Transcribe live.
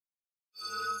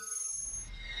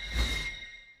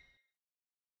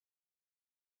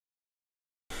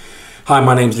Hi,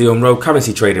 my name's Leon Rowe,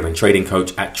 currency trader and trading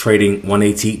coach at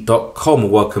trading180.com.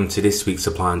 Welcome to this week's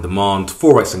supply and demand,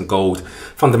 Forex and gold,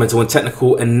 fundamental and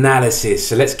technical analysis.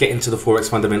 So let's get into the Forex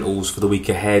fundamentals for the week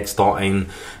ahead, starting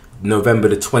November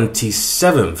the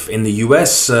 27th. In the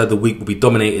US, the week will be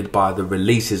dominated by the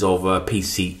releases of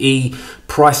PCE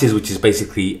prices, which is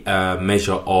basically a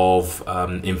measure of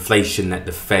inflation that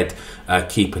the Fed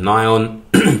keep an eye on,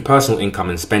 personal income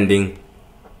and spending,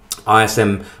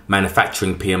 ISM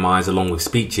manufacturing PMIs, along with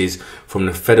speeches from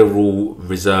the Federal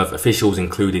Reserve officials,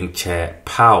 including Chair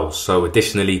Powell. So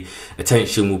additionally,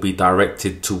 attention will be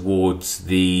directed towards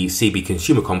the CB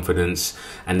consumer confidence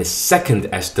and the second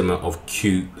estimate of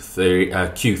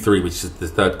Q3, which is the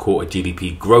third quarter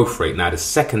GDP growth rate. Now, the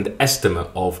second estimate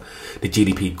of the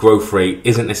GDP growth rate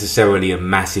isn't necessarily a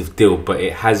massive deal, but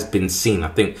it has been seen. I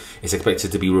think it's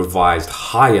expected to be revised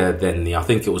higher than I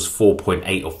think it was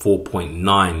 4.8 or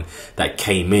 4.9 that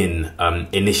came in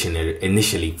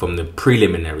initially from the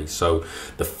preliminary. So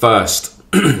the first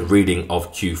reading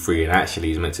of Q3 and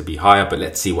actually is meant to be higher, but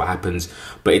let's see what happens.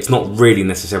 But it's not really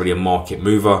necessarily a market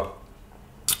mover.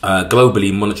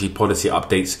 Globally, monetary policy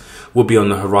updates will be on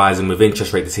the horizon, with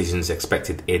interest rate decisions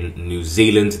expected in New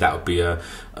Zealand. That would be a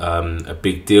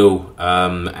big deal,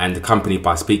 and accompanied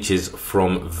by speeches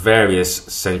from various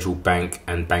central bank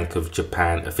and Bank of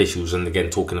Japan officials. And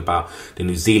again, talking about the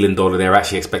New Zealand dollar, they're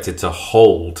actually expected to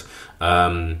hold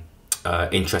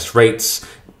interest rates,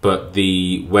 but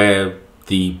where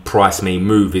the price may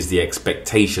move is the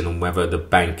expectation on whether the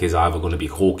bank is either going to be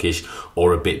hawkish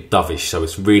or a bit dovish. So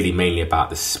it's really mainly about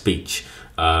the speech.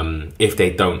 If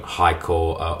they don't hike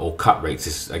or cut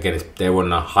rates, if they're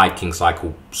on a hiking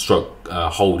cycle,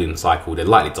 holding cycle, they're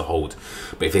likely to hold.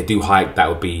 But if they do hike,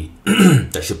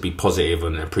 that should be positive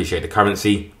and appreciate the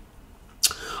currency.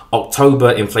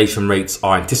 October inflation rates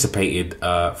are anticipated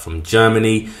from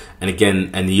Germany and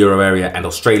the Euro area and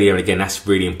Australia. And again, that's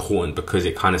really important because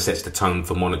it kind of sets the tone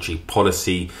for monetary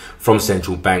policy from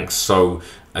central banks. So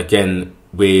again,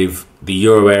 with the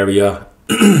Euro area,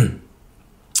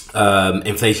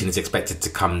 inflation is expected to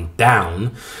come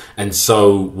down. And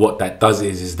so what that does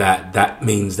is that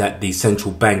means that the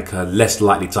central bank are less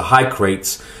likely to hike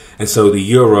rates. And so the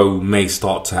euro may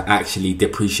start to actually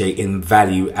depreciate in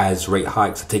value as rate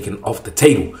hikes are taken off the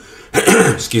table.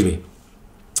 Excuse me.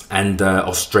 And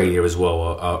Australia as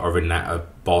well are in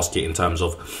that basket in terms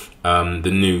of the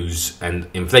news and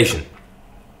inflation.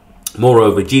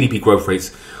 Moreover, GDP growth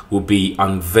rates will be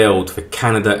unveiled for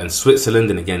Canada and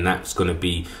Switzerland. And again, that's going to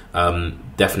be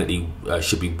definitely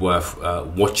should be worth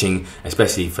watching,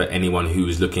 especially for anyone who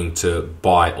is looking to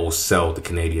buy or sell the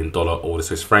Canadian dollar or the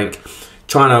Swiss franc.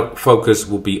 China focus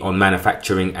will be on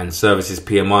manufacturing and services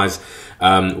PMIs.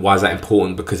 Why is that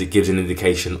important? Because it gives an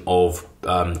indication of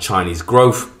Chinese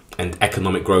growth and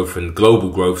economic growth and global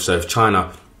growth. So if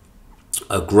China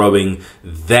are growing,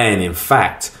 then in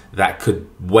fact that could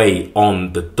weigh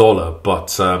on the dollar.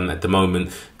 But at the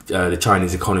moment, the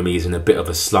Chinese economy is in a bit of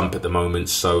a slump at the moment,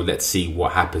 so let's see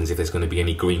what happens, if there's going to be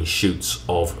any green shoots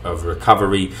of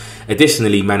recovery.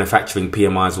 Additionally, manufacturing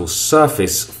PMIs will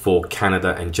surface for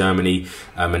Canada and Germany,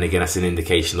 and again, that's an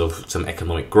indication of some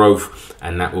economic growth.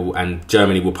 And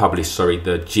Germany will publish,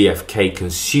 the GfK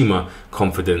consumer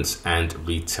confidence and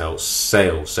retail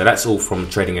sales. So that's all from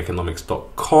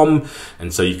tradingeconomics.com,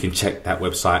 and so you can check that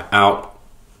website out.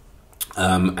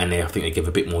 And I think they give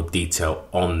a bit more detail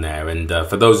on there. And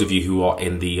for those of you who are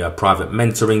in the private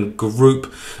mentoring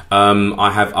group,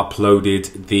 I have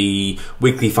uploaded the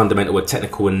weekly fundamental or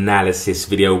technical analysis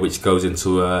video, which goes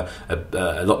into a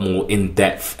lot more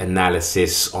in-depth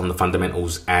analysis on the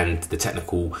fundamentals and the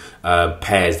technical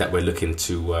pairs that we're looking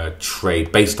to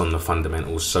trade based on the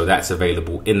fundamentals. So that's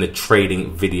available in the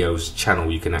Trading Videos channel.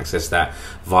 You can access that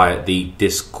via the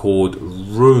Discord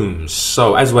room.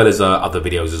 So as well as other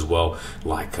videos as well.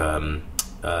 Like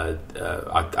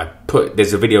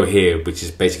there's a video here which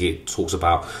is basically, it talks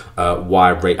about why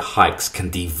rate hikes can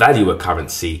devalue a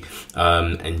currency,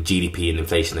 and GDP and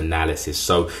inflation analysis.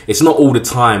 So it's not all the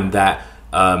time that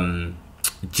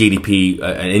GDP,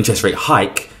 an interest rate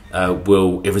hike,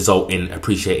 will result in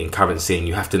appreciating currency, and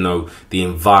you have to know the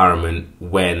environment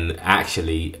when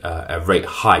actually a rate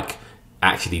hike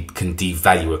actually can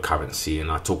devalue a currency, and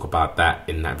I talk about that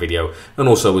in that video. And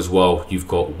also as well, you've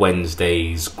got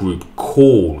Wednesday's group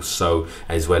call, so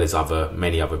as well as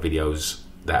many other videos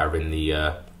that are in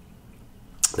the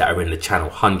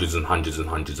channel, hundreds and hundreds and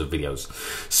hundreds of videos.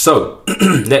 So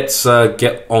let's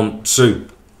get on to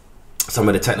some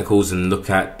of the technicals and look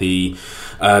at the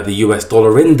US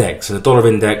dollar index. And the dollar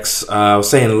index, I was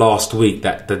saying last week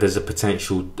that there's a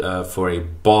potential for a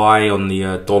buy on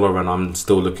the dollar, and I'm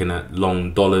still looking at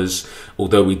long dollars.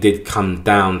 Although we did come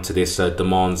down to this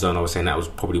demand zone, I was saying that was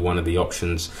probably one of the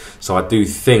options. So I do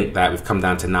think that we've come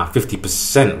down to now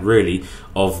 50% really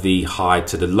of the high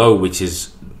to the low, which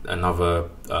is another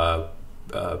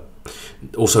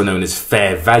also known as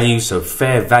fair value. So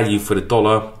fair value for the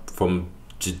dollar from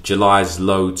July's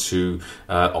low to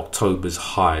October's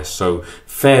high. So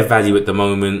fair value at the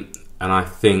moment, and I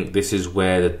think this is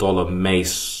where the dollar may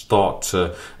start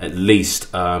to at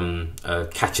least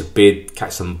catch a bid,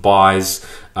 catch some buys,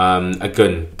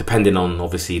 again depending on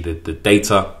obviously the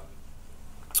data.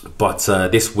 But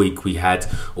this week we had,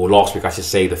 or last week I should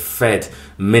say, the Fed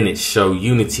minutes show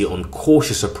unity on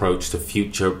cautious approach to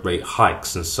future rate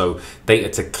hikes. And so data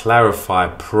to clarify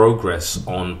progress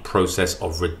on process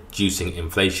of reducing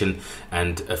inflation,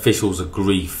 and officials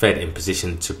agree Fed in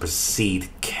position to proceed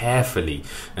carefully.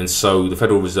 And so the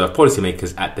Federal Reserve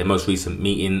policymakers at their most recent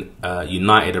meeting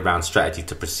united around strategy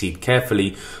to proceed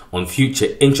carefully on future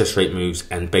interest rate moves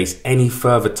and base any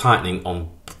further tightening on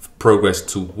progress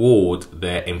toward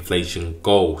their inflation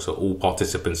goal. So all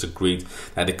participants agreed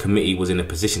that the committee was in a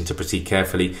position to proceed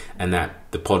carefully, and that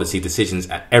the policy decisions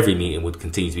at every meeting would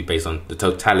continue to be based on the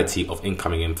totality of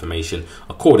incoming information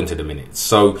according to the minutes.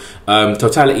 So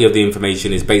totality of the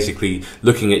information is basically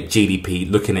looking at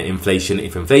GDP, looking at inflation.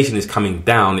 If inflation is coming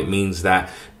down, it means that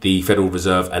the Federal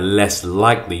Reserve are less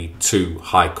likely to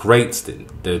hike rates.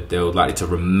 They're likely to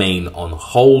remain on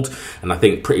hold. And I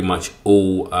think pretty much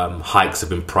all hikes have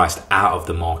been priced out of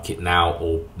the market now,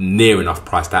 or near enough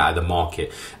priced out of the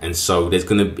market. And so there's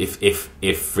going to,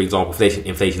 if for example,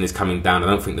 inflation is coming down, I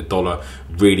don't think the dollar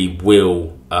really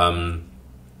will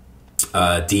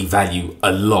devalue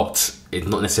a lot. It's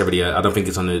not necessarily I don't think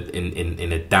it's on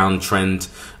in a downtrend.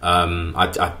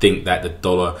 I think that the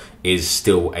dollar is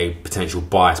still a potential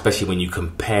buy, especially when you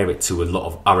compare it to a lot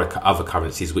of other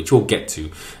currencies, which we'll get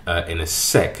to in a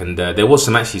sec. And there was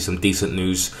some decent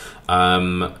news,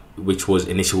 which was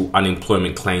initial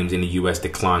unemployment claims in the US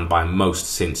declined by most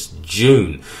since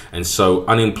June. And so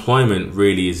unemployment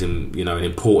really is an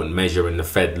important measure, and the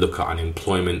Fed look at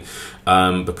unemployment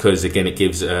because again it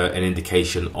gives an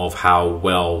indication of how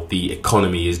well the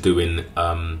economy is doing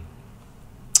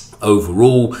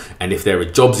overall. And if there are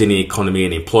jobs in the economy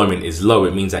and employment is low,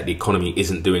 it means that the economy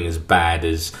isn't doing as bad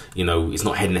as, it's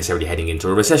not necessarily heading into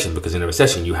a recession, because in a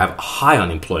recession you have high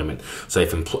unemployment. So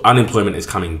if unemployment is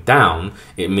coming down,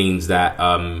 it means that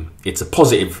it's a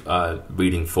positive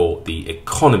reading for the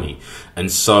economy.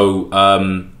 And so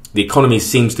the economy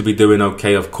seems to be doing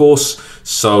okay, of course.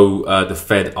 So the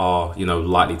Fed are,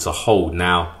 likely to hold.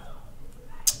 Now,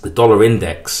 the dollar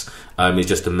index is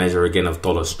just a measure again of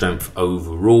dollar strength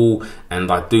overall,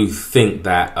 and I do think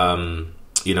that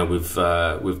with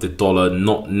the dollar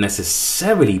not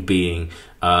necessarily being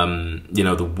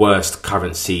the worst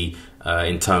currency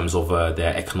in terms of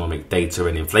their economic data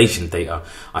and inflation data,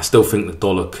 I still think the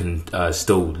dollar can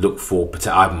still look for.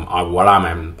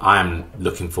 I am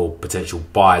looking for potential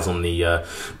buys on the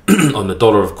on the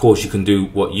dollar. Of course, you can do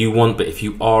what you want, but if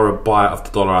you are a buyer of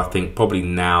the dollar, I think probably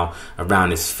now around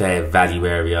this fair value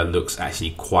area looks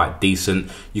actually quite decent.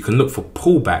 You can look for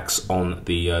pullbacks on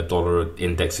the dollar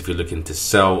index if you're looking to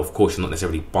sell. Of course, you're not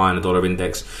necessarily buying the dollar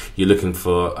index. You're looking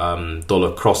for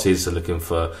dollar crosses, so looking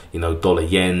for dollar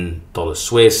yen, dollar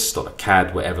Swiss, dollar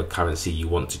CAD, whatever currency you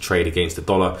want to trade against the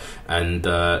dollar, and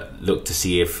look to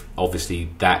see if obviously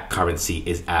that currency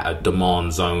is at a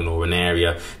demand zone or an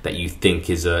area that you think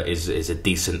is a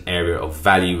decent area of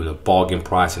value and a bargain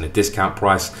price and a discount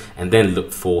price, and then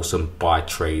look for some buy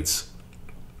trades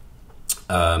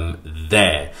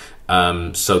there.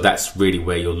 So that's really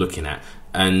where you're looking at.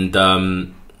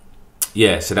 And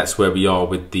yeah, so that's where we are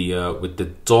with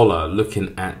the dollar.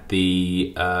 Looking at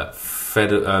the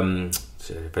Federal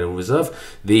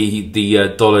Reserve,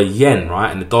 the dollar yen,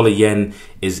 right? And the dollar yen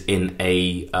is in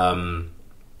a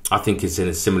I think it's in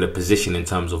a similar position in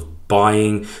terms of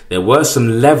buying. There were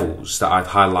some levels that I've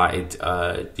highlighted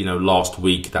last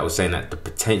week that was saying that the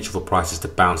potential for prices to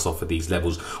bounce off of these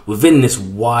levels within this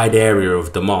wide area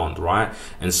of demand, right?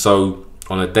 And so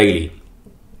on a daily,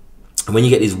 when you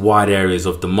get these wide areas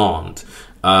of demand,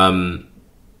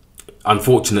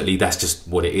 unfortunately that's just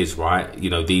what it is, right?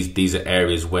 These are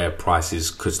areas where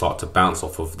prices could start to bounce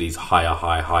off of these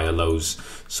higher lows.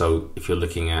 So if you're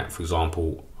looking at, for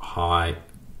example, high,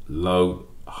 low,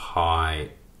 high,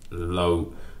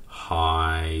 low,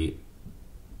 high,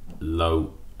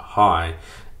 low, high,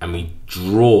 and we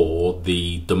draw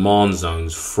the demand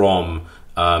zones from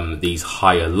these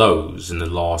higher lows in the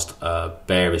last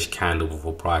bearish candle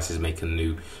before prices make a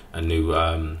new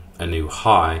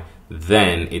high,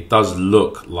 then it does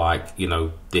look like, you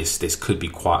know, this could be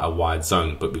quite a wide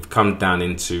zone. But we've come down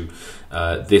into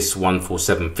this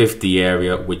 147.50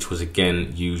 area, which was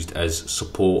again used as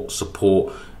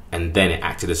support, and then it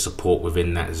acted as support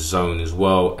within that zone as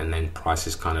well, and then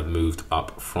prices kind of moved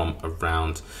up from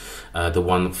around the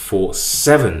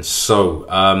 147. So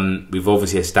we've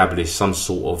obviously established some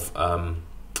sort of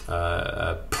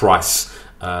price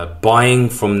buying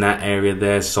from that area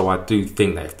there. So I do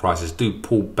think that if prices do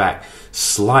pull back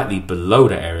slightly below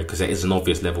that area, because there is an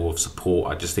obvious level of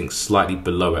support, I just think slightly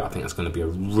below it, I think that's going to be a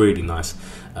really nice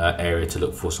area to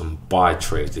look for some buy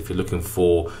trades. If you're looking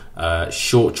for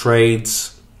short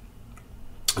trades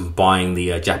and buying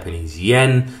the Japanese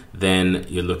yen, then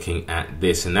you're looking at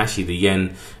this. And actually the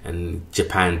yen and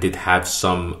Japan did have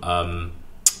some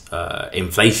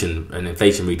inflation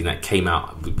reading that came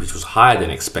out, which was higher than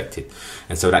expected,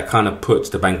 and so that kind of puts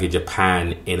the Bank of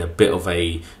Japan in a bit of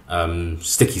a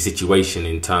sticky situation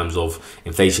in terms of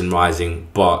inflation rising,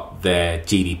 but their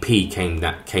GDP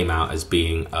came out as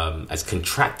being as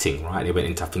contracting, right? They went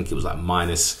into, I think it was like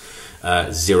minus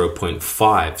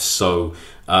 0.5. So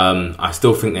I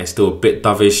still think they're still a bit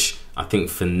dovish. I think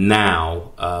for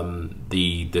now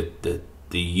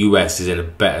the US is in a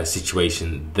better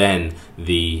situation than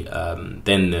the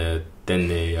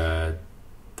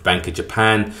Bank of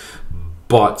Japan,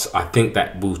 but I think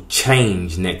that will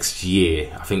change next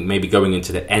year. I think maybe going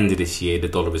into the end of this year, the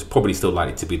dollar is probably still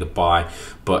likely to be the buy.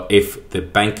 But if the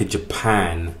Bank of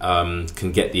Japan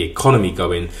can get the economy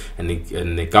going, and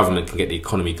the government can get the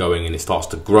economy going, and it starts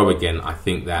to grow again, I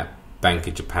think that Bank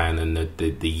of Japan and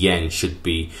the yen should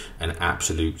be an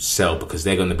absolute sell, because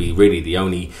they're going to be really the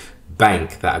only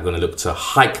bank that are going to look to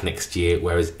hike next year,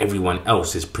 whereas everyone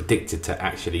else is predicted to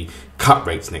actually cut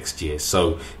rates next year.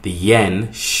 So the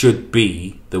yen should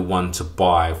be the one to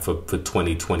buy for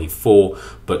 2024,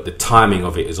 but the timing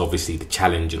of it is obviously the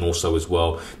challenge, and also as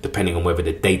well depending on whether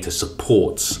the data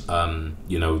supports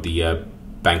you know, the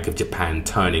Bank of Japan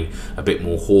turning a bit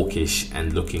more hawkish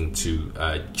and looking to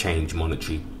change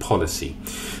monetary policy.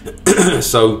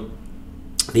 So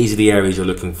these are the areas you're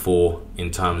looking for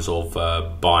in terms of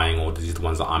buying, or these are the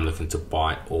ones that I'm looking to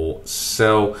buy or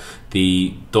sell.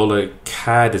 The dollar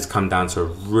CAD has come down to a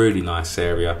really nice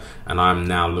area, and I'm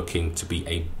now looking to be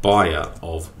a buyer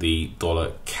of the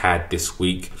dollar CAD this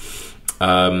week.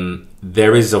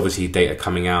 There is obviously data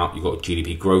coming out. You've got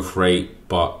GDP growth rate,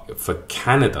 but for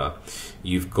Canada,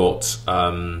 you've got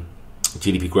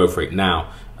GDP growth rate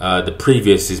now. The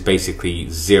previous is basically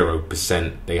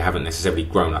 0%. They haven't necessarily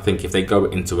grown. I think if they go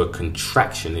into a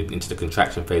contraction, into the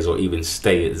contraction phase, or even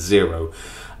stay at zero,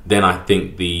 then I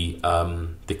think the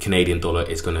Canadian dollar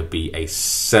is going to be a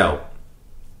sell,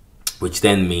 which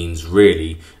then means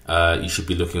really you should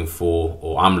be looking for,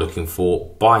 or I'm looking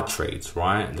for, buy trades,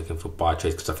 right? Looking for buy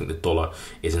trades, because I think the dollar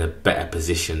is in a better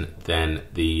position than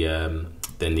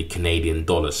the Canadian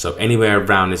dollar. So anywhere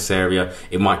around this area,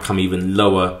 it might come even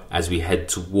lower as we head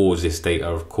towards this data,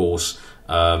 of course,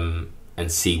 and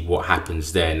see what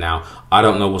happens there. Now, I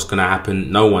don't know what's going to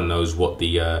happen. No one knows what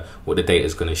the data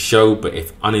is going to show. But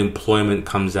if unemployment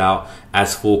comes out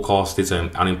as forecasted, so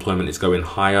unemployment is going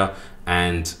higher,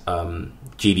 and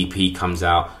GDP comes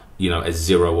out, you know, as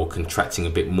zero or contracting a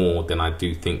bit more, then I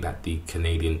do think that the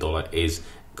Canadian dollar is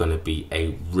going to be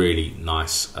a really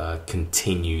nice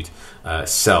continued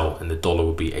sell, and the dollar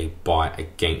will be a buy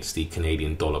against the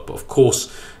Canadian dollar. But of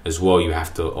course, as well, you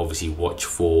have to obviously watch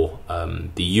for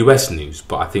the US news.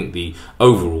 But I think the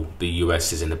overall, the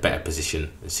US is in a better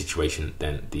situation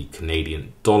than the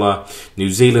Canadian dollar. New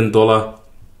Zealand dollar,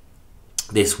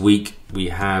 this week we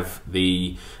have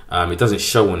the it doesn't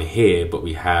show on here, but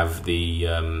we have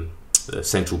the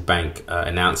central bank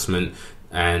announcement.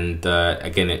 And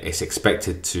again, it's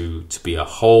expected to be a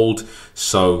hold.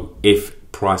 So if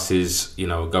prices, you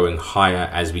know, going higher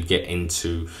as we get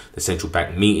into the central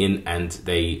bank meeting, and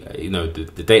they, you know,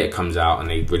 the data comes out and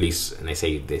they release and they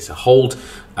say there's a hold,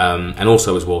 and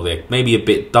also as well they're maybe a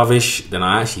bit dovish, then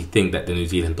I actually think that the New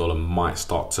Zealand dollar might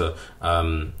start to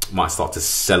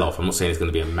sell off. I'm not saying it's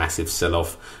going to be a massive sell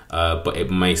off, but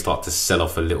it may start to sell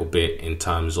off a little bit in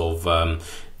terms of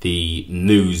the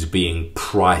news being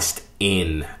priced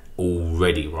in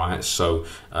already, right? So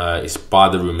it's buy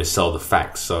the rumor, sell the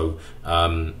facts. So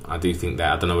I do think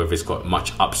that, I don't know whether it's got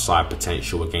much upside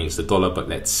potential against the dollar, but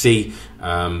let's see.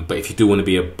 But if you do want to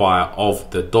be a buyer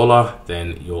of the dollar,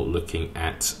 then you're looking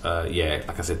at yeah,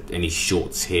 like I said, any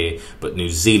shorts here. But New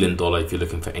Zealand dollar, if you're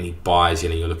looking for any buys, you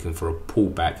know, you're looking for a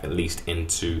pullback at least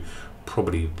into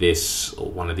probably this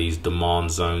or one of these demand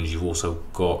zones. You've also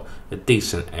got a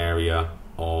decent area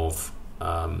of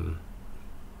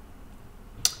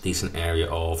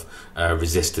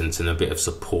resistance and a bit of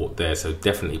support there. So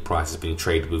definitely price has been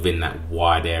traded within that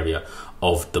wide area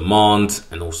of demand.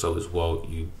 And also as well,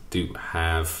 you do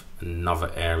have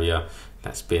another area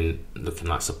that's been looking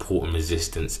like support and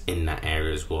resistance in that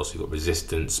area as well. So you've got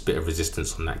resistance, bit of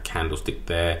resistance on that candlestick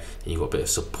there, and you've got a bit of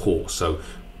support. So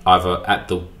either at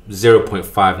the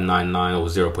 0.599 or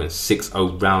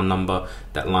 0.60 round number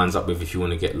that lines up with if you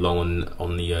want to get long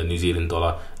on the New Zealand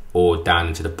dollar, or down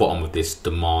into the bottom of this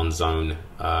demand zone,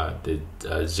 the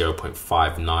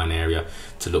 0.59 area,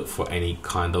 to look for any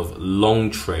kind of long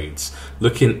trades.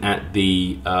 Looking at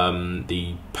the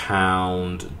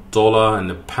pound dollar, and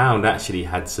the pound actually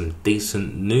had some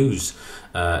decent news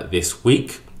this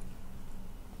week.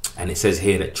 And it says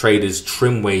here that traders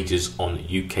trim wages on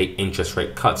UK interest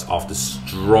rate cuts after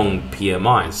strong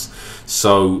PMIs.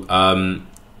 So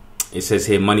it says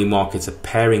here money markets are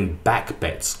paring back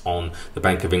bets on the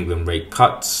Bank of England rate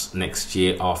cuts next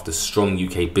year after strong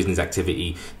UK business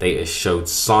activity data showed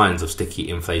signs of sticky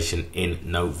inflation in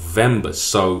November.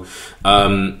 So,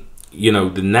 you know,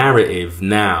 the narrative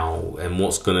now and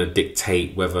what's going to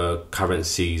dictate whether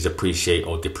currencies appreciate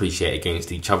or depreciate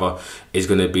against each other is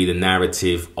going to be the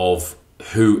narrative of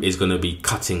who is going to be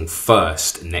cutting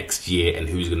first next year and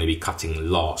who's going to be cutting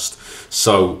last.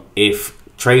 So if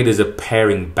traders are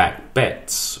paring back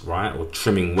bets, right, or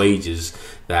trimming wages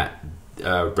that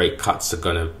rate cuts are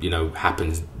going to, you know,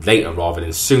 happen later rather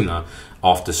than sooner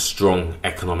after strong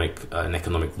economic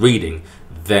reading,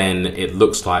 then it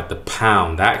looks like the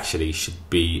pound actually should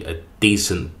be a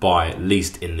decent buy, at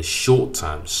least in the short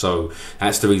term. So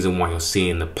that's the reason why you're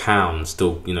seeing the pound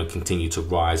still, you know, continue to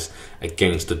rise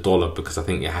against the dollar, because I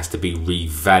think it has to be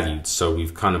revalued. So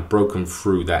we've kind of broken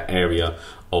through that area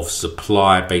of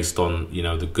supply based on, you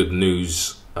know, the good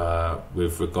news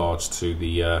with regards to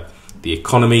the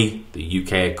economy, the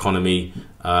UK economy,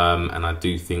 and I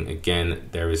do think again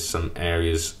there is some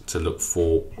areas to look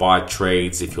for buy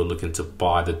trades if you're looking to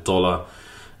buy the dollar,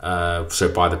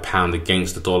 so buy the pound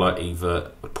against the dollar,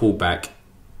 either a pullback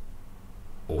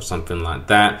or something like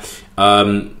that.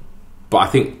 But I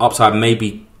think upside may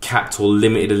be capped or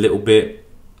limited a little bit.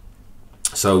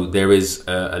 So there is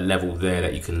a level there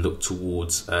that you can look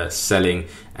towards selling,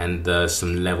 and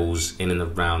some levels in and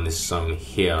around this zone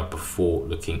here before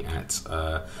looking at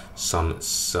some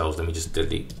sells. Let me just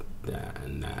delete that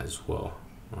and that as well.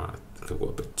 All right, I think I've got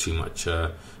a bit too much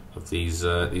of these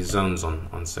zones on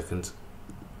 1 second.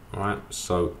 All right,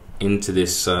 so into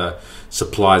this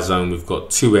supply zone, we've got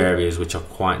two areas which are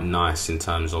quite nice in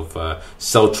terms of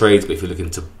sell trades. But if you're looking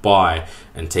to buy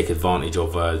and take advantage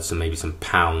of maybe some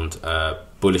pound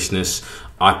bullishness,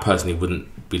 I personally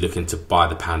wouldn't be looking to buy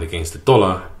the pound against the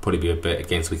dollar. Probably be a bit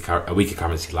against a weaker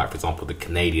currency, like for example the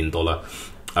Canadian dollar.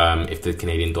 If the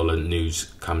Canadian dollar news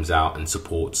comes out and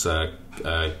supports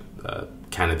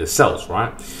Canada sells,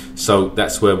 right? So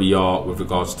that's where we are with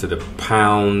regards to the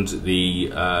pound.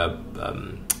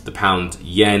 The pound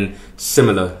yen,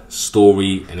 similar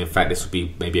story, and in fact this would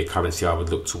be maybe a currency I would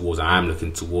look towards. I am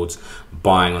looking towards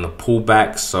buying on a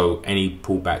pullback, so any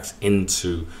pullbacks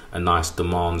into a nice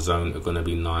demand zone are going to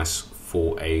be nice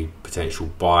for a potential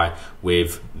buy,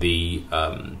 with the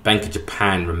Bank of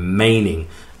Japan remaining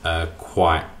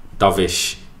quite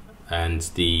dovish, and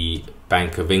the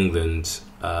Bank of England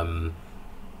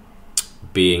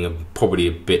being probably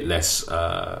a bit less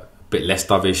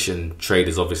dovish, and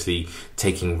traders obviously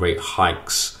taking rate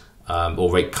hikes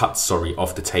or rate cuts, sorry,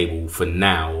 off the table for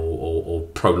now, or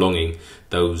prolonging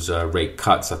those rate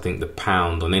cuts. I think the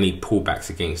pound on any pullbacks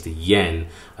against the yen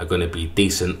are going to be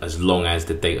decent as long as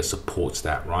the data supports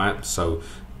that, right? So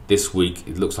this week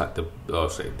it looks like the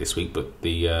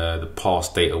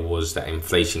past data was that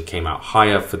inflation came out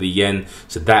higher for the yen,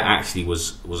 so that actually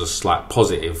was a slight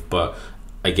positive. But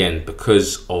again,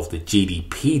 because of the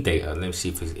GDP data, let me see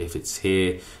if it's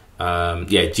here.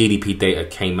 Yeah, GDP data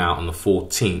came out on the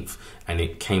 14th, and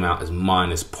it came out as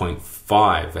minus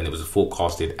 0.5, and it was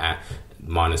forecasted at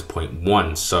minus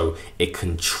 0.1. So it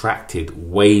contracted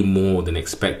way more than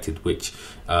expected, which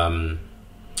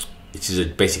is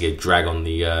basically a drag on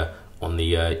the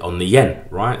yen,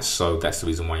 right? So that's the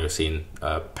reason why you're seeing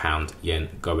pound yen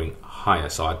going higher.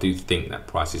 So I do think that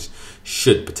prices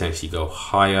should potentially go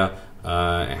higher.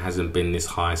 It hasn't been this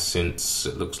high since,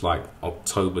 it looks like,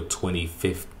 October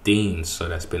 2015, so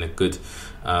that's been a good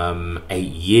 8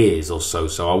 years or so.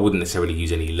 So I wouldn't necessarily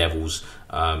use any levels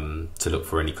to look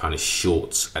for any kind of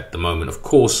shorts at the moment. Of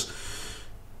course,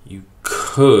 you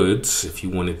could, if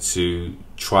you wanted to,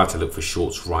 try to look for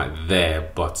shorts right there,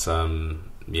 but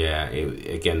yeah,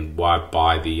 again, why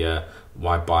buy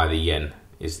the yen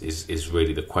is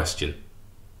really the question.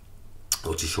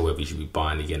 Not too sure whether you should be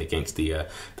buying the yen against the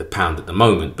pound at the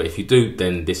moment, but if you do,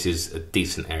 then this is a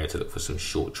decent area to look for some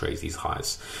short trades, these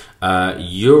highs.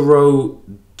 Euro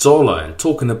dollar, and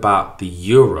talking about the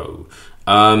euro,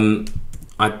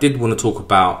 I did want to talk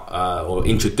about, or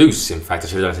introduce, in fact, I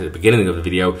should have done it at the beginning of the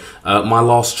video, my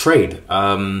last trade.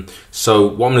 So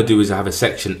what I'm going to do is I have a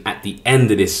section at the end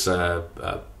of this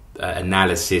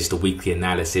analysis, the weekly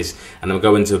analysis, and I'll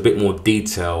go into a bit more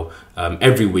detail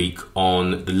every week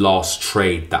on the last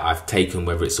trade that I've taken,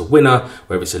 whether it's a winner,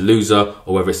 whether it's a loser,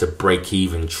 or whether it's a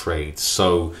break-even trade.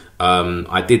 So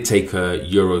I did take a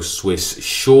Euro Swiss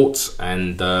short,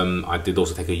 and I did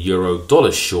also take a Euro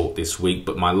dollar short this week,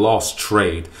 but my last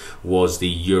trade was the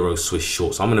Euro Swiss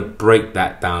short. So I'm going to break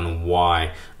that down and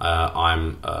why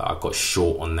I got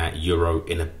short on that euro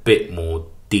in a bit more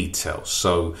detail.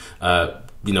 So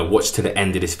you know, watch to the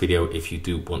end of this video if you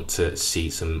do want to see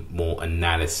some more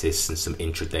analysis and some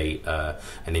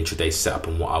intraday setup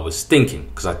on what I was thinking,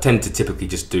 because I tend to typically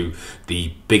just do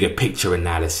the bigger picture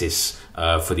analysis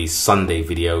for these Sunday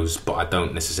videos, but I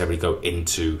don't necessarily go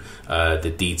into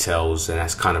the details, and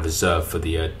that's kind of reserved for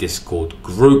the Discord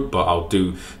group. But I'll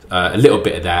do a little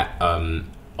bit of that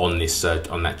on this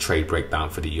on that trade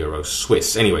breakdown for the Euro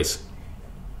Swiss. Anyways,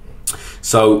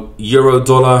 so Euro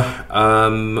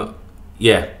dollar.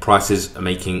 Yeah, prices are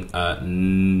making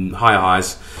higher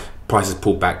highs. Prices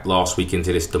pulled back last week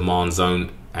into this demand zone,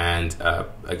 and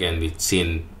again, we're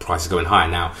seeing prices going higher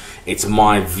now. It's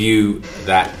my view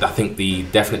that I think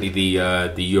definitely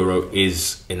the euro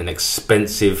is in an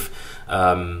expensive.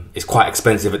 It's quite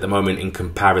expensive at the moment in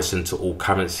comparison to all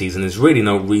currencies, and there's really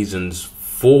no reasons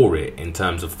for it in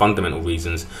terms of fundamental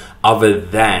reasons, other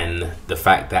than the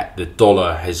fact that the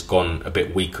dollar has gone a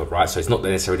bit weaker, right? So it's not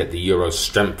necessarily that the euro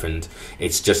strengthened,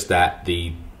 it's just that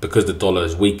because the dollar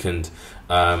has weakened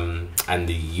and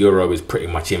the euro is pretty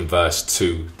much inverse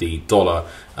to the dollar,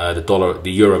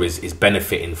 the euro is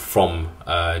benefiting from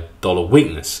dollar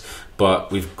weakness.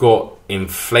 But we've got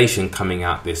inflation coming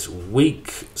out this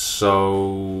week.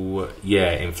 So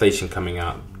yeah, inflation coming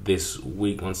out this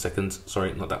week. 1 second,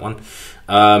 sorry, not that one.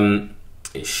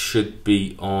 It should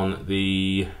be on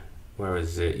the, where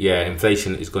is it? Yeah,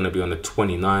 inflation is going to be on the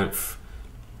 29th.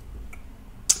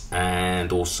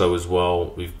 And also as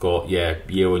well, we've got, yeah,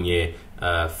 year on year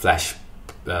flash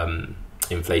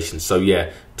inflation. So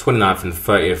yeah, 29th and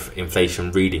 30th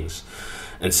inflation readings.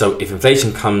 And so if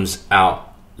inflation comes out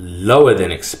lower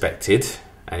than expected,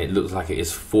 and it looks like it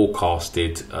is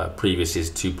forecasted, previous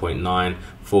is 2.9,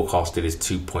 forecasted is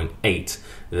 2.8,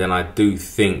 then I do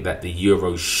think that the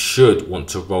euro should want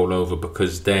to roll over,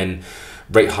 because then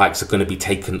rate hikes are going to be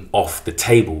taken off the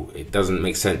table. It doesn't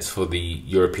make sense for the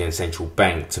European Central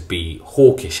Bank to be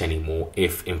hawkish anymore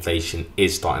if inflation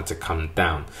is starting to come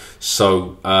down.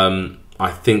 So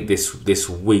I think this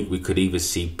week we could either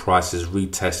see prices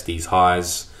retest these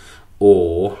highs,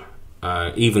 or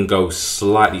even go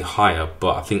slightly higher,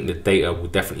 but I think the data will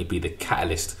definitely be the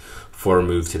catalyst for a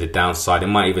move to the downside. It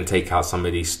might even take out some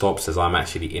of these stops, as I'm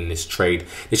actually in this trade.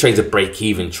 This trade's a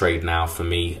break-even trade now for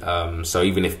me, so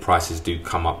even if prices do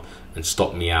come up and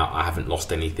stop me out, I haven't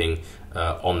lost anything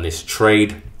on this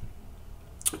trade.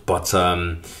 But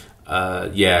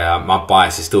yeah, my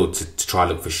bias is still to try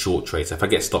to look for short trades. So if I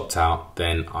get stopped out,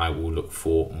 then I will look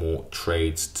for more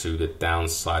trades to the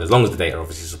downside, as long as the data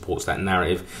obviously supports that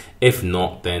narrative. If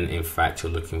not, then in fact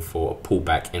you're looking for a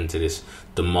pullback into this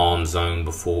demand zone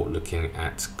before looking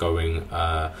at going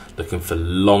looking for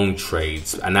long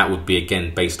trades, and that would be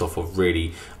again based off of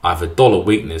really either dollar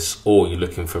weakness, or you're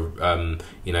looking for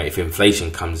you know, if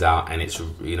inflation comes out and it's,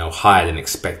 you know, higher than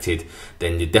expected,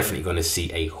 then you're definitely going to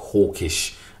see a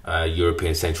hawkish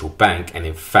European Central Bank, and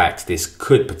in fact this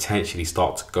could potentially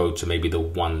start to go to maybe the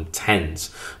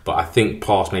 110s. But I think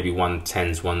past maybe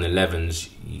 110s, 111s,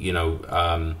 you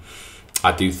know,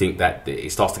 I do think that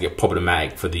it starts to get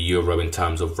problematic for the euro in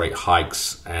terms of rate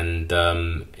hikes, and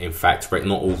in fact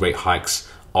not all rate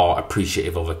hikes are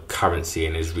appreciative of a currency,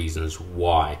 and there's reasons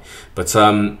why. But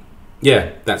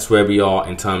yeah, that's where we are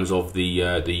in terms of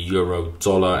the euro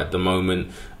dollar at the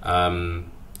moment.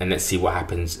 And let's see what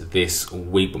happens this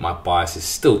week. But my bias is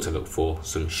still to look for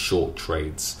some short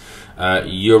trades.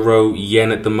 Euro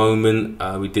yen at the moment,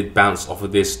 we did bounce off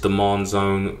of this demand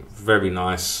zone. Very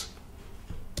nice.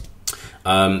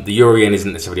 The euro yen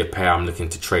isn't necessarily a pair I'm looking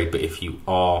to trade, but if you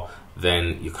are,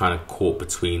 then you're kind of caught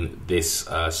between this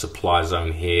supply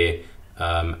zone here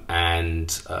and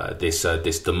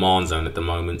this demand zone at the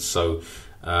moment. So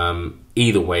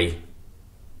either way,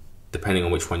 depending on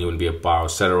which one you want to be a buyer or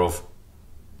seller of,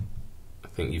 I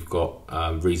think you've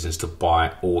got reasons to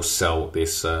buy or sell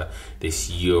this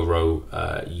this euro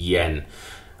yen.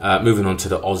 Moving on to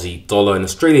the Aussie dollar and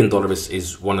Australian dollar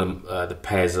is one of the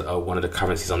pairs, one of the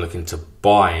currencies I'm looking to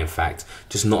buy. In fact,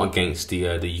 just not against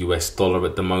the US dollar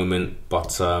at the moment,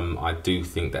 but I do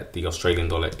think that the Australian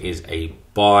dollar is a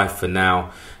buy for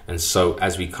now. And so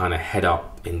as we kind of head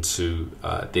up into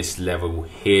this level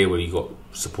here, where you got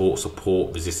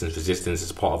support, resistance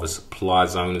as part of a supply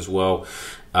zone as well.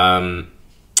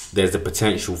 There's the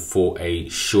potential for a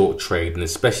short trade, and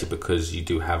especially because you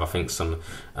do have, I think, some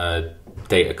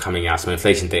data coming out, some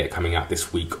inflation data coming out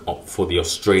this week for the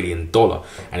Australian dollar.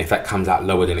 And if that comes out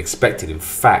lower than expected, in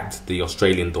fact, the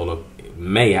Australian dollar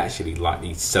may actually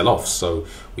likely sell off. So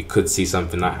we could see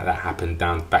something like that happen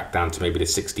back down to maybe the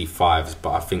 65s.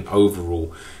 But I think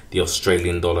overall, the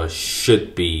Australian dollar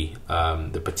should be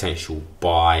the potential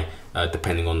buy,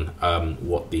 depending on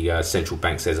what the central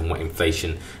bank says and what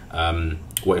inflation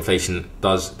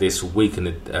does this week, and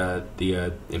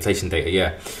the inflation data.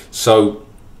 Yeah, so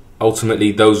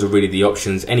ultimately those are really the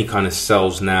options. Any kind of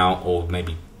sells now, or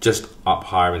maybe just up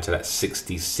higher into that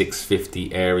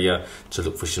 66.50 area to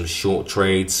look for some short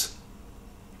trades,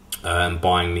 and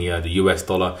buying the US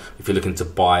dollar. If you're looking to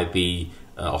buy the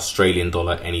Australian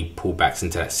dollar, any pullbacks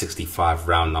into that 65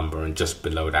 round number and just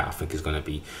below that, I think is going to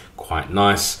be quite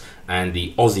nice. And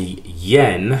the Aussie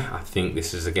yen, I think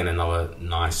this is again another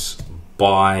nice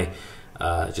buy,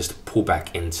 just a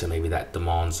pullback into maybe that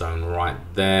demand zone right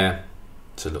there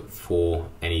to look for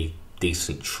any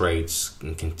decent trades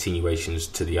and continuations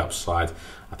to the upside.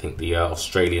 I think the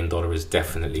Australian dollar is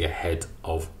definitely ahead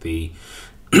of the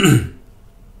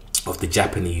of the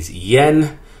Japanese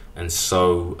yen. And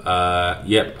so,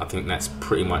 yep, I think that's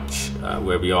pretty much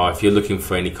where we are. If you're looking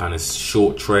for any kind of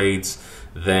short trades,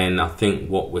 then I think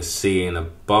what we're seeing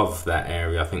above that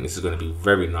area, I think this is going to be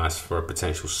very nice for a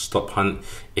potential stop hunt.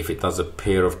 If it does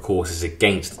appear, of course, is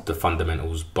against the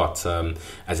fundamentals, but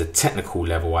as a technical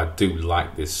level, I do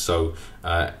like this. So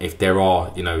if there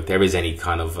are, there is any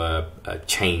kind of a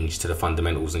change to the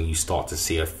fundamentals and you start to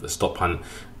see a stop hunt,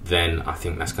 then I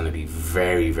think that's going to be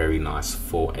very, very nice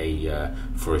for a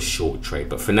short trade.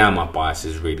 But for now, my bias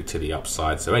is really to the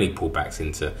upside. So any pullbacks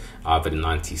into either the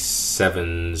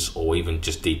 97s or even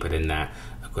just deeper than that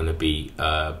are going to be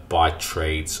buy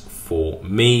trades for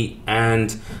me.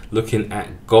 And looking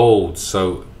at gold,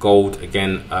 so gold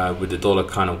again, with the dollar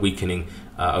kind of weakening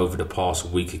over the past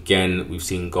week, again we've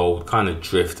seen gold kind of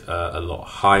drift a lot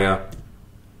higher.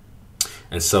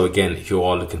 And so again, if you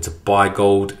are looking to buy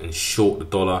gold and short the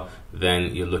dollar,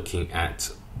 then you're looking at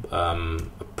a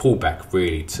pullback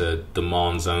really to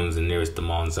demand zones. The nearest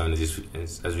demand zone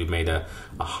as we've made a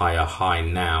higher high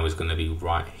now is going to be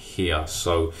right here.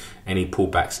 So any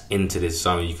pullbacks into this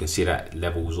zone, you can see that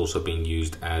level is also being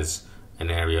used as an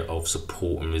area of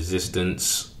support and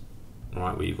resistance,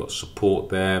 right, where you've got support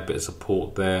there, bit of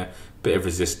support there, bit of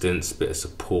resistance, bit of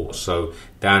support. So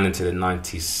down into the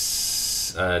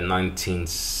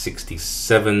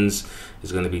 1967s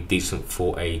is going to be decent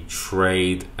for a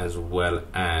trade, as well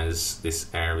as this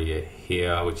area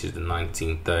here, which is the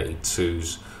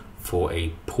 1932s, for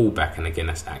a pullback. And again,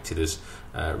 that's acted as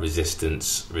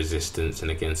resistance, and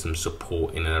again some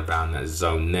support in and around that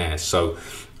zone there. So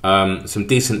some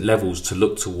decent levels to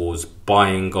look towards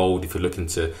buying gold if you're looking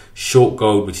to short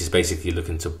gold, which is basically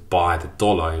looking to buy the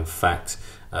dollar. In fact,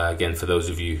 again, for those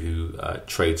of you who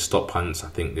trade stop hunts, I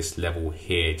think this level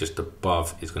here just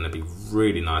above is going to be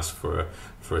really nice for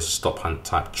a stop hunt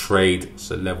type trade.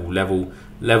 So level,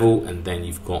 and then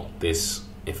you've got this,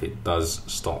 if it does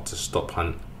start to stop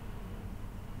hunt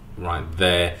right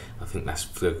there, I think that's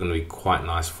going to be quite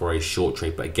nice for a short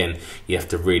trade. But again, you have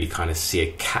to really kind of see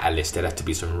a catalyst. There'd have to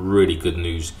be some really good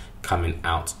news coming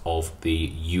out of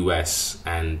the US,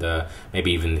 and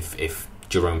maybe even if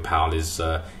Jerome Powell is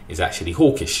actually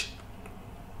hawkish,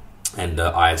 and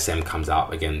ISM comes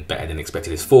out again better than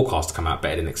expected. His forecast to come out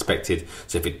better than expected.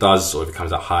 So if it does, or if it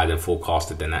comes out higher than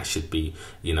forecasted, then that should be,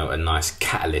 a nice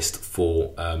catalyst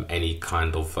for any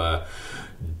kind of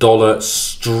dollar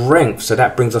strength. So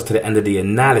that brings us to the end of the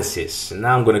analysis. And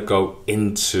now I'm going to go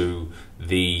into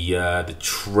the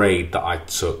trade that I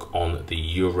took on the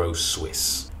Euro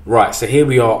Swiss. Right, so here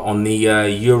we are on the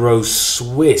Euro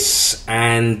Swiss,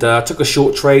 and I took a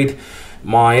short trade.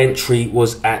 My entry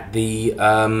was at the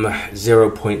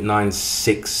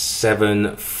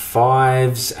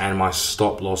 0.967 and my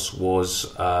stop loss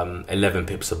was 11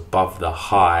 pips above the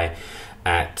high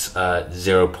at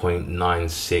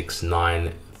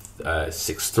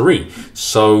 0.96963.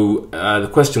 So the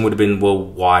question would have been, well,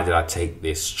 why did I take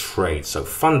this trade? So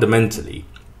fundamentally,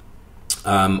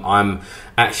 I'm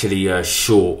actually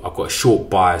short. I've got a short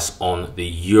bias on the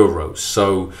euro.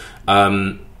 So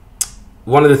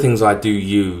one of the things I do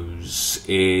use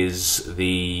is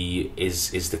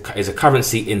a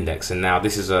currency index, and now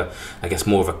this is I guess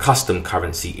more of a custom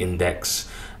currency index,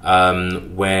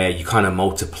 where you kind of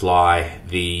multiply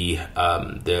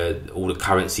all the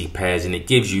currency pairs, and it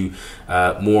gives you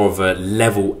more of a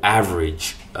level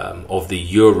average of the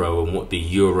euro and what the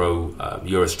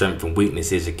euro strength and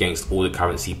weakness is against all the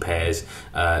currency pairs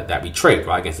that we trade,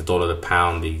 right? Against the dollar, the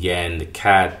pound, the yen, the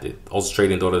CAD, the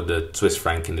Australian dollar, the Swiss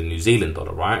franc, and the New Zealand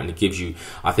dollar, right? And it gives you,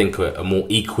 I think, a more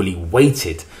equally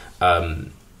weighted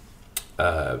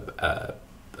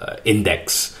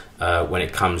index when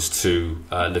it comes to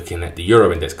looking at the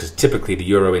euro index, because typically the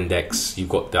euro index, you've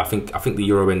got I think the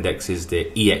euro index is the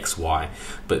EXY,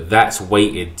 but that's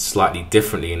weighted slightly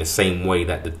differently in the same way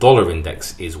that the dollar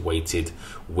index is weighted,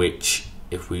 which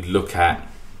if we look at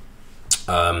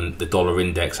the dollar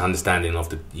index, understanding of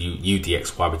the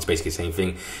UDXY, which is basically the same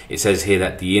thing. It says here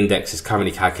that the index is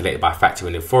currently calculated by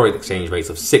factoring in foreign exchange rates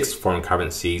of 6 foreign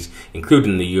currencies,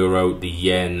 including the euro, the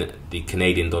yen, the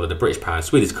Canadian dollar, the British pound,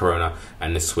 Swedish krona,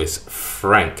 and the Swiss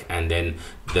franc. And then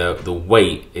the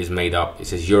weight is made up, it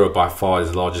says euro by far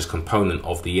is the largest component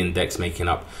of the index, making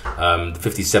up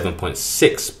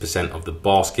 57.6% of the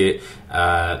basket,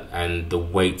 and the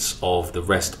weights of the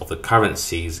rest of the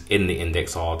currencies in the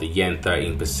index are the yen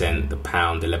 13%, the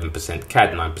pound 11%,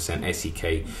 CAD 9%,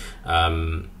 SEK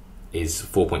is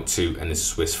 4.2, and the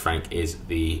Swiss franc is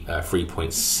the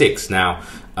 3.6. Now,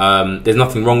 there's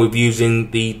nothing wrong with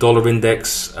using the dollar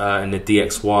index and the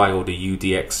DXY or the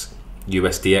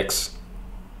USDX.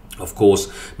 Of course,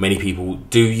 many people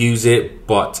do use it,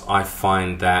 but I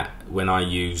find that when I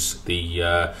use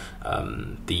the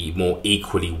more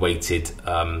equally weighted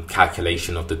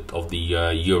calculation of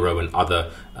the euro and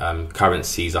other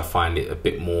currencies, I find it a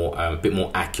bit more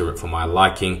accurate for my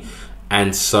liking.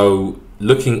 And so,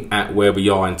 looking at where we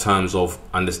are in terms of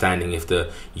understanding if the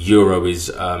euro is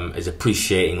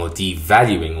appreciating or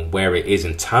devaluing, and where it is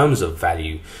in terms of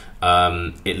value,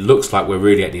 it looks like we're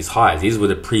really at these highs. These were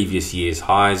the previous year's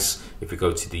highs. If we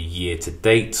go to the year to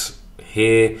date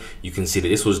here, you can see that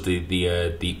this was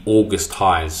the August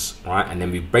highs, right? And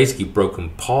then we've basically broken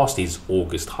past these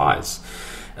August highs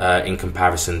in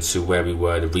comparison to where we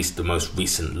were the most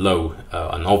recent low,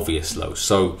 an obvious low.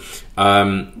 So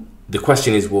the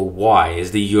question is, well, why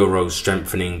is the euro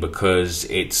strengthening? Because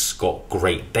it's got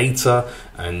great data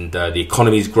and the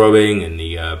economy is growing, and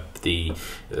the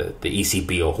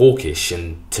ECB are hawkish.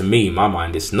 And to me, in my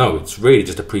mind, it's really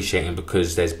just appreciating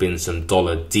because there's been some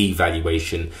dollar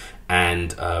devaluation,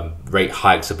 and rate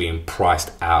hikes are being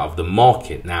priced out of the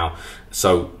market now.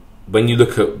 So when you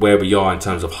look at where we are in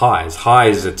terms of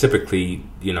highs are typically,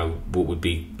 what would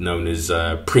be known as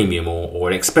premium or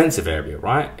an expensive area,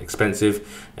 right? Expensive,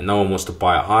 and no one wants to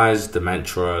buy at highs. The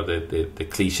mantra, the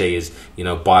cliche is,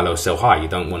 buy low, sell high. You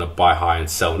don't want to buy high and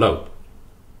sell low.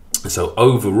 So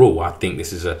overall, I think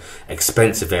this is an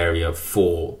expensive area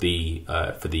for the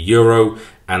euro,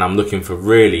 and I'm looking for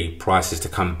really prices to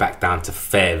come back down to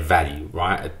fair value,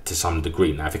 right? To some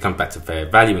degree. Now, if it comes back to fair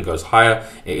value and goes higher,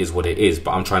 it is what it is.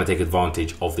 But I'm trying to take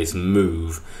advantage of this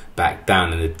move back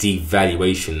down and the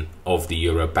devaluation of the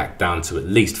euro back down to at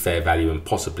least fair value and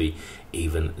possibly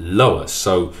even lower.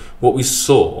 So what we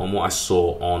saw, and what I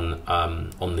saw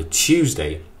on the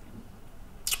Tuesday,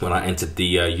 when I entered the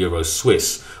Euro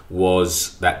Swiss,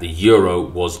 was that the euro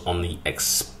was on the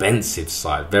expensive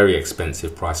side, very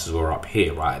expensive. Prices were up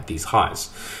here, right, at these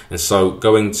highs. And so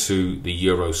going to the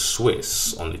Euro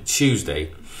Swiss on the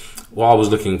Tuesday, what I was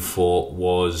looking for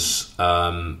was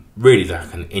really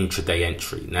like an intraday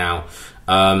entry. Now,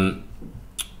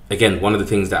 again, one of the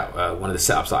things that, one of the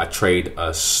setups that I trade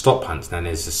stop hunts. Now,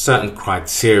 there's a certain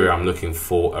criteria I'm looking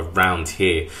for around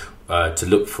here to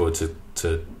look for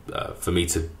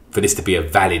for this to be a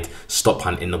valid stop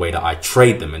hunt in the way that I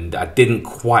trade them, and I didn't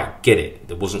quite get it.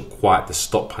 There wasn't quite the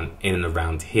stop hunt in and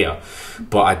around here,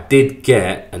 but I did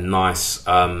get a nice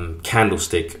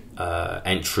candlestick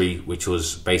entry, which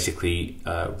was basically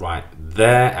right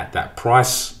there at that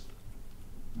price.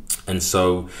 And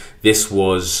so this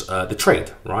was the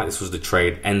trade, right? This was the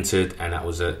trade entered, and that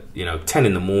was at 10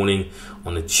 in the morning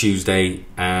on the Tuesday,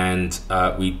 and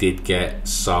we did get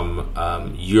some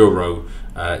euro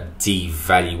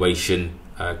devaluation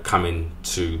come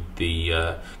into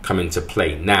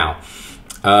play. Now,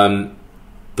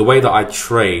 the way that I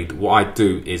trade, what I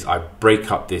do is I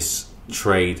break up this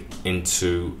trade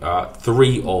into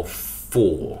 3 or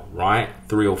 4, right?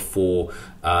 3 or 4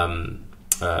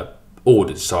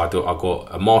 orders. So I've got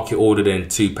a market order, then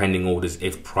 2 pending orders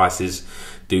if prices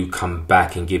do come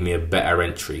back and give me a better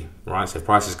entry, right? So if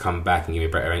prices come back and give me a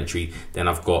better entry, then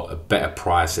I've got a better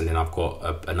price, and then I've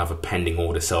got another pending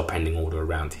order, sell pending order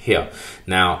around here.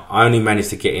 Now, I only managed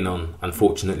to get in on,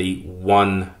 unfortunately,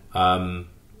 one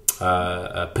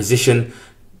position.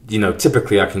 You know,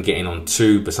 typically I can get in on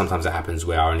two, but sometimes it happens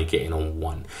where I only get in on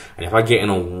one. And if I get in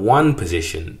on one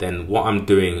position, then what I'm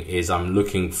doing is I'm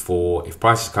looking for, if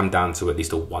prices come down to at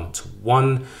least a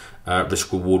 1-to-1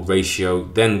 risk reward ratio,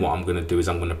 then what I'm going to do is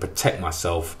I'm going to protect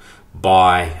myself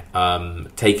by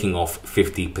taking off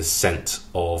 50%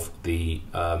 of the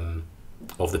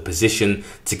position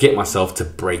to get myself to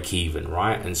break even,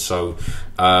 right? And so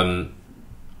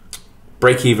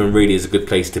break even really is a good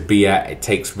place to be at. It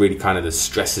takes really kind of the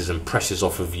stresses and pressures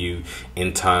off of you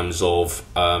in terms of,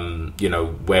 you know,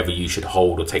 whether you should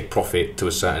hold or take profit to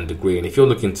a certain degree. And if you're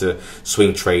looking to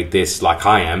swing trade this like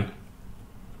I am,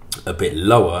 a bit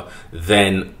lower,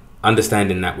 then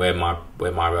understanding that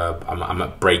I'm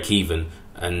at break even,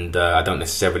 and I don't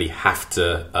necessarily have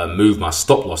to move my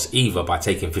stop loss either by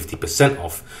taking 50%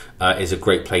 off, is a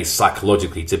great place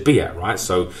psychologically to be at, right?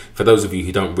 So for those of you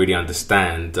who don't really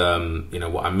understand, you know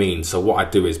what I mean. So what I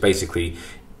do is basically,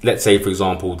 let's say for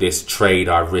example, this trade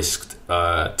I risked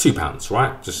 £2,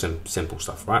 right? Just some simple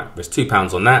stuff, right? Risked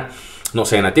 £2 on that. I'm not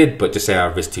saying I did, but just say I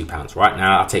risked £2, right?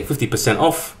 Now I take 50%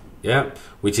 off, yeah,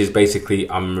 which is basically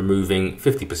I'm removing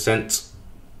 50%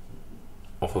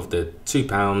 off of the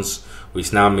 £2,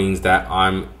 which now means that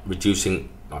I'm reducing,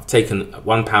 I've taken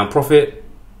 £1 profit,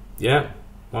 yeah,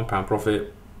 £1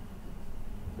 profit,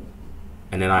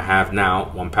 and then I have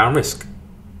now £1 risk,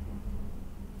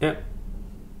 yeah,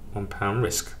 £1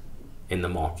 risk in the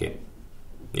market,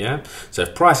 yeah. So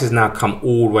if prices now come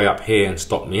all the way up here and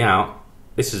stop me out,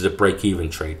 this is a break-even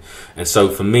trade. And so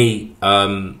for me,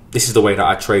 this is the way that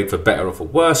I trade, for better or for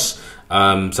worse.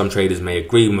 Some traders may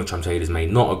agree, some traders may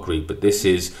not agree, but this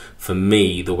is, for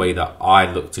me, the way that I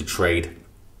look to trade.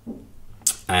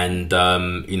 And,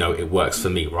 you know, it works for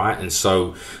me, right? And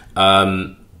so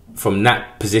from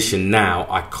that position now,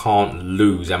 I can't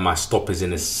lose, and my stop is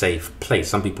in a safe place.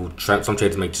 Some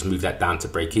traders may just move that down to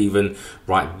break-even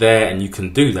right there, and you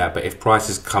can do that. But if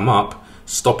prices come up,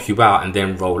 stop you out, and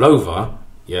then roll over,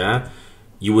 yeah,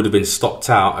 you would have been stopped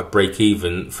out at break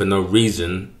even for no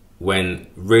reason, when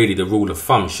really the rule of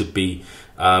thumb should be,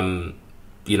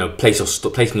 you know,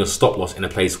 placing your stop loss in a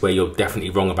place where you're definitely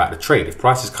wrong about the trade. If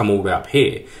prices come all the way up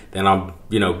here, then I'm,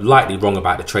 you know, likely wrong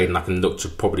about the trade, and I can look to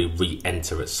probably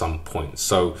re-enter at some point.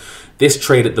 So this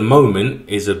trade at the moment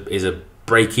is a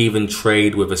break-even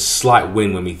trade with a slight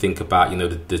win when we think about, you know,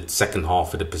 the second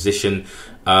half of the position.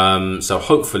 So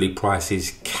hopefully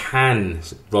prices can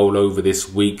roll over this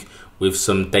week with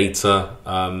some data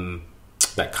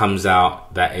that comes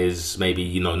out that is maybe,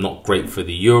 you know, not great for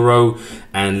the euro.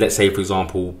 And let's say, for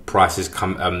example, prices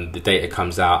come, the data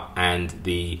comes out and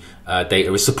the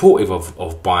data is supportive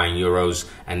of buying euros,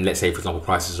 and let's say, for example,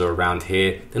 prices are around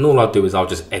here, then all I'll do is I'll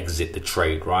just exit the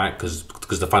trade, right? Because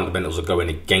the fundamentals are going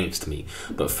against me.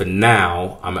 But for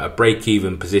now, I'm at a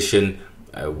break-even position,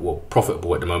 well,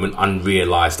 profitable at the moment,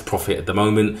 unrealized profit at the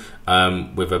moment,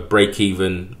 with a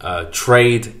break-even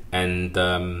trade. And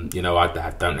you know,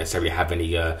 I don't necessarily have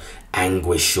any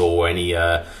anguish or any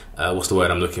what's the word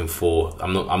I'm looking for?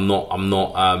 I'm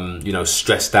not you know,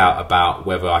 stressed out about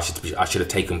whether I should have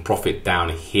taken profit down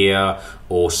here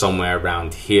or somewhere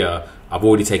around here. I've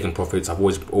already taken profits. I've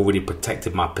already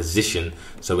protected my position,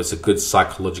 so it's a good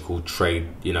psychological trade,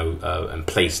 you know, and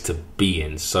place to be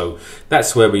in. So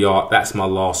that's where we are. That's my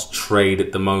last trade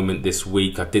at the moment this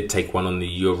week. I did take one on the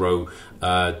euro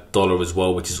dollar as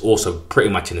well, which is also pretty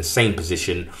much in the same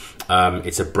position.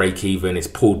 It's a break even. It's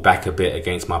pulled back a bit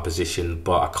against my position,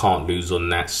 but I can't lose on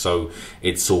that, so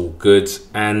it's all good.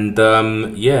 And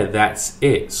yeah, that's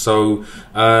it. So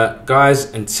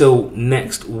guys, until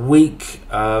next week,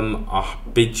 I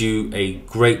bid you a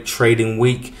great trading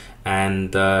week,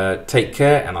 and take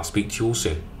care, and I'll speak to you all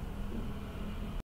soon.